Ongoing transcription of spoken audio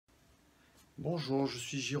Bonjour, je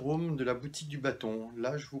suis Jérôme de la boutique du bâton.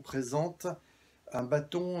 Là, je vous présente un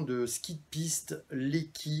bâton de ski de piste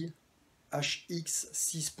Léki HX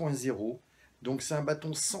 6.0. Donc, c'est un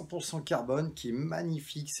bâton 100% carbone qui est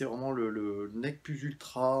magnifique. C'est vraiment le nec plus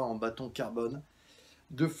ultra en bâton carbone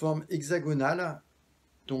de forme hexagonale.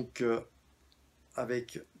 Donc,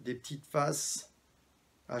 avec des petites faces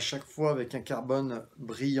à chaque fois avec un carbone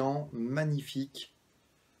brillant, magnifique.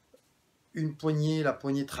 Une poignée, la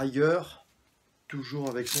poignée trigger. Toujours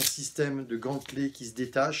avec son système de gantelet qui se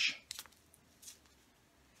détache.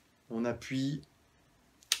 On appuie,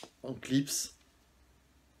 on clipse.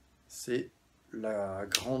 C'est la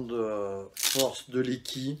grande force de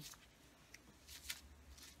Léki.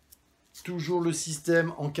 Toujours le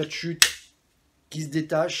système en cas de chute qui se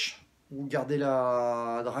détache. Vous gardez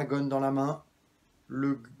la dragonne dans la main.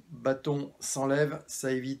 Le bâton s'enlève,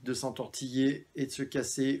 ça évite de s'entortiller et de se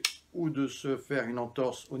casser ou de se faire une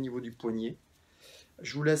entorse au niveau du poignet.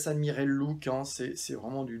 Je vous laisse admirer le look, hein. C'est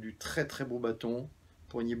vraiment du très très beau bâton,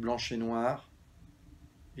 poignée blanche et noire,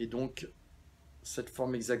 et donc cette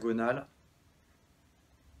forme hexagonale,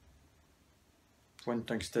 pointe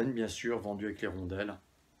tungstène bien sûr, vendue avec les rondelles,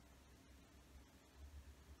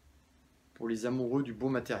 pour les amoureux du beau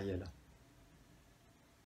matériel.